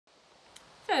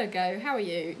Virgo, how are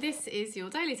you? This is your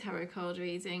daily tarot card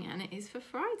reading and it is for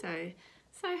Friday.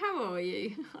 So how are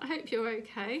you? I hope you're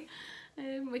okay.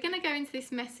 We're going to go into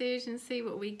this message and see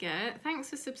what we get. Thanks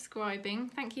for subscribing.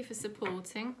 Thank you for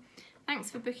supporting. Thanks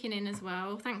for booking in as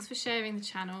well. Thanks for sharing the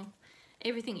channel.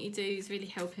 Everything you do is really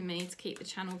helping me to keep the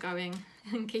channel going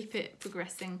and keep it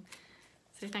progressing.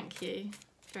 So thank you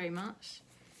very much.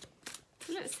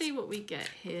 So let's see what we get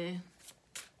here.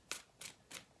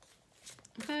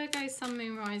 Virgo, Sun,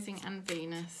 Moon, Rising and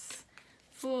Venus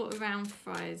for around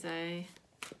Friday.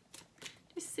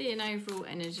 Just see an overall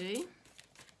energy.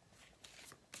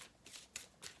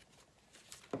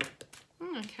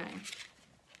 Okay.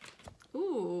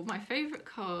 Ooh, my favourite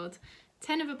card.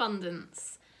 10 of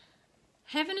Abundance.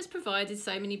 Heaven has provided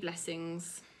so many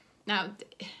blessings. Now,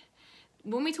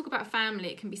 when we talk about family,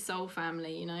 it can be soul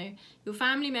family, you know. Your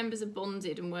family members are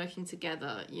bonded and working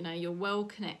together. You know, you're well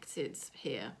connected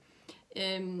here.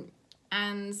 And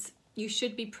you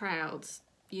should be proud.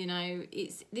 You know,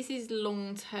 this is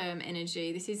long-term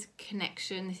energy. This is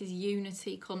connection. This is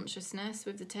unity consciousness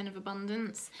with the 10 of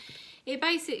Abundance. It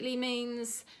basically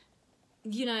means,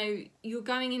 you know, you're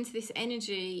going into this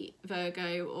energy,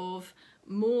 Virgo, of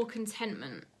more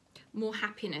contentment, more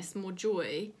happiness, more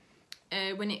joy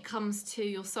when it comes to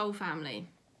your soul family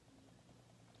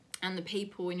and the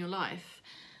people in your life.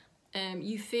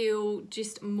 You feel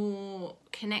just more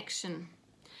connection.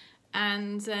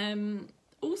 And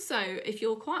also, if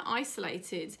you're quite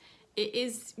isolated, it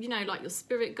is, you know, like your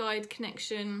spirit guide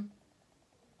connection,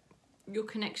 your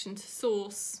connection to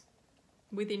source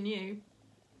within you.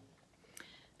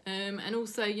 And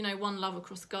also, you know, one love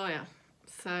across Gaia.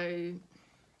 So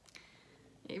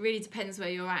it really depends where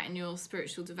you're at in your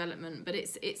spiritual development, but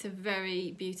it's a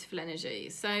very beautiful energy.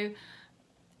 So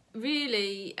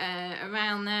really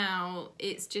around now,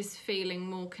 it's just feeling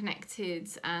more connected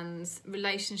and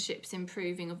relationships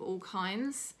improving of all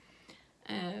kinds,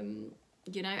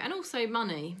 you know, and also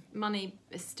money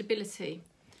stability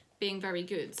being very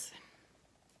good,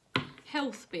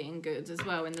 health being good as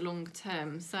well in the long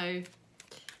term. So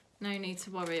no need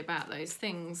to worry about those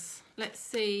things. Let's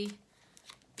see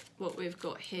what we've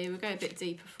got here. We'll go a bit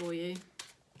deeper for you.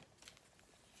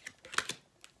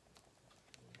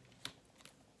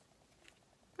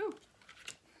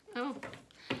 Oh,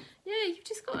 yeah, you've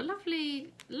just got a lovely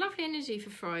energy for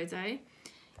Friday.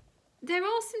 There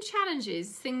are some challenges,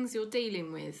 things you're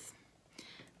dealing with.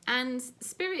 And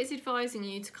Spirit is advising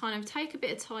you to kind of take a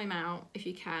bit of time out, if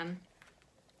you can,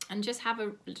 and just have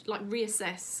a, like,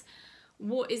 reassess.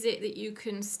 What is it that you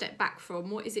can step back from?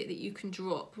 What is it that you can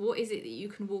drop? What is it that you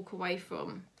can walk away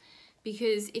from?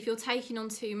 Because if you're taking on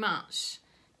too much,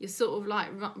 you're sort of like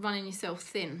running yourself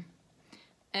thin.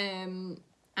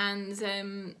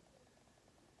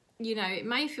 You know, it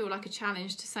may feel like a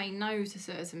challenge to say no to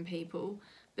certain people,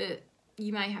 but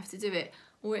you may have to do it.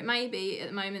 Or it may be at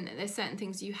the moment that there's certain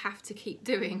things you have to keep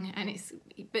doing, and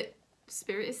but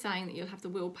Spirit is saying that you'll have the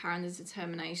willpower and the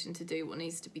determination to do what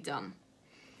needs to be done.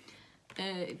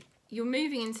 You're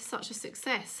moving into such a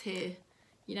success here,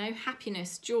 you know,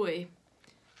 happiness, joy,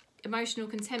 emotional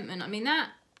contentment. I mean, that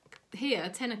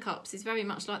here, 10 of Cups, is very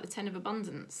much like the 10 of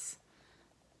Abundance.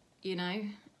 You know,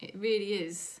 it really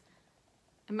is.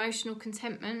 Emotional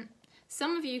contentment.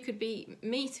 Some of you could be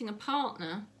meeting a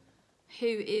partner who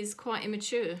is quite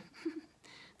immature.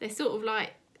 They're sort of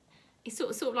like, it's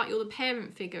sort of like you're the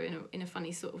parent figure in a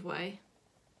funny sort of way.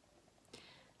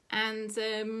 And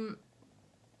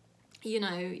you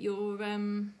know, you're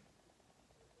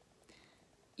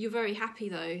very happy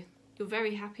though. You're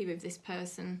very happy with this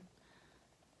person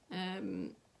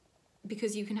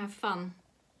because you can have fun.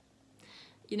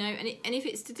 You know, and if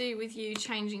it's to do with you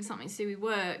changing something to do with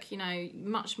work, you know,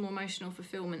 much more emotional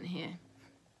fulfillment here.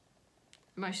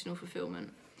 Emotional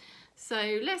fulfillment.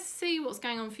 So let's see what's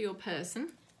going on for your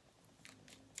person.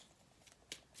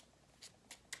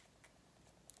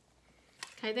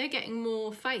 Okay, they're getting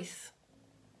more faith.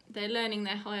 They're learning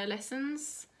their higher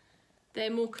lessons.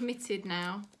 They're more committed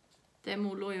now. They're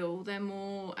more loyal. They're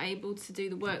more able to do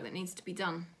the work that needs to be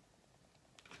done.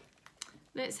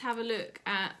 Let's have a look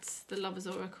at the Lover's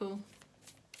Oracle.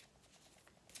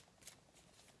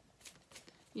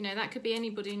 You know, that could be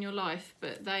anybody in your life,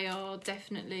 but they are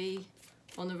definitely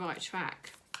on the right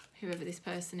track, whoever this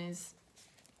person is.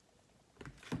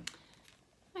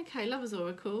 Okay, Lover's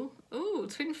Oracle. Oh,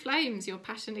 Twin Flames, your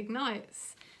passion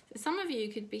ignites. So some of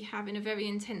you could be having a very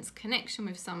intense connection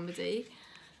with somebody.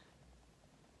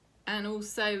 And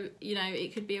also, you know,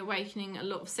 it could be awakening a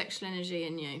lot of sexual energy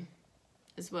in you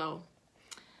as well.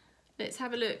 Let's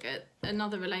have a look at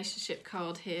another relationship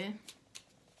card here.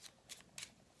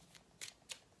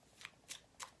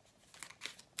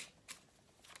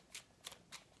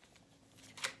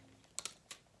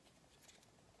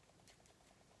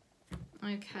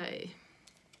 Okay.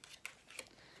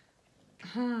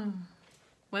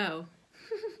 Well,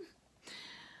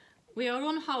 we are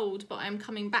on hold, but I'm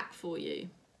coming back for you.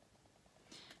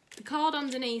 The card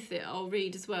underneath it I'll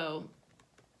read as well.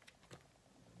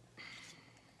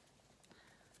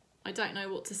 I don't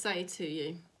know what to say to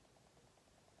you.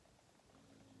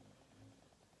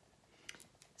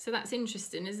 So that's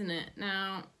interesting, isn't it?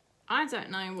 Now, I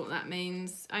don't know what that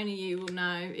means. Only you will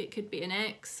know. It could be an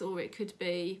ex, or it could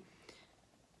be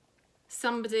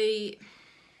somebody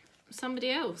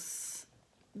else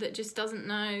that just doesn't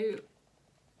know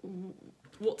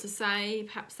what to say.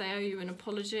 Perhaps they owe you an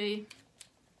apology.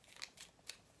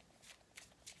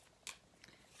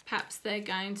 Perhaps they're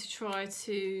going to try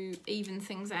to even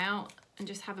things out and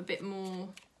just have a bit more,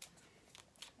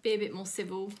 be a bit more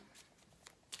civil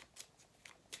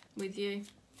with you.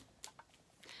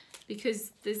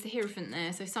 Because there's the Hierophant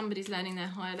there, so somebody's learning their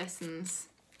higher lessons,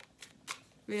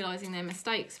 realising their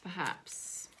mistakes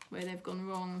perhaps, where they've gone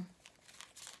wrong,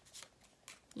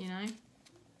 you know.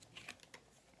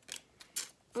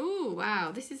 Oh,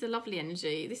 wow, this is a lovely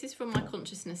energy. This is from my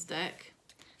consciousness deck.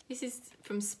 This is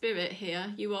from Spirit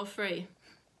here. You are free.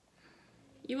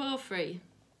 You are free.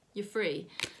 You're free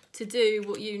to do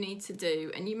what you need to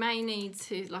do. And you may need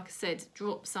to, like I said,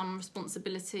 drop some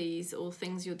responsibilities or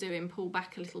things you're doing, pull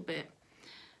back a little bit.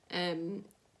 And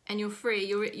you're free.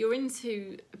 You're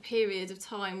into a period of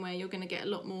time where you're going to get a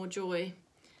lot more joy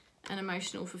and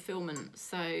emotional fulfillment.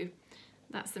 So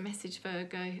that's the message,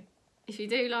 Virgo. If you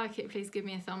do like it, please give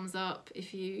me a thumbs up.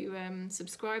 If you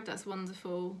subscribe, that's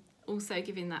wonderful. Also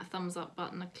giving that thumbs up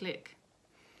button a click.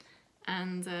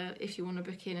 And if you want to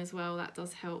book in as well, that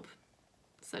does help.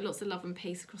 So lots of love and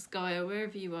peace across Gaia,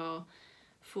 wherever you are,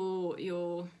 for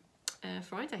your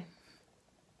Friday.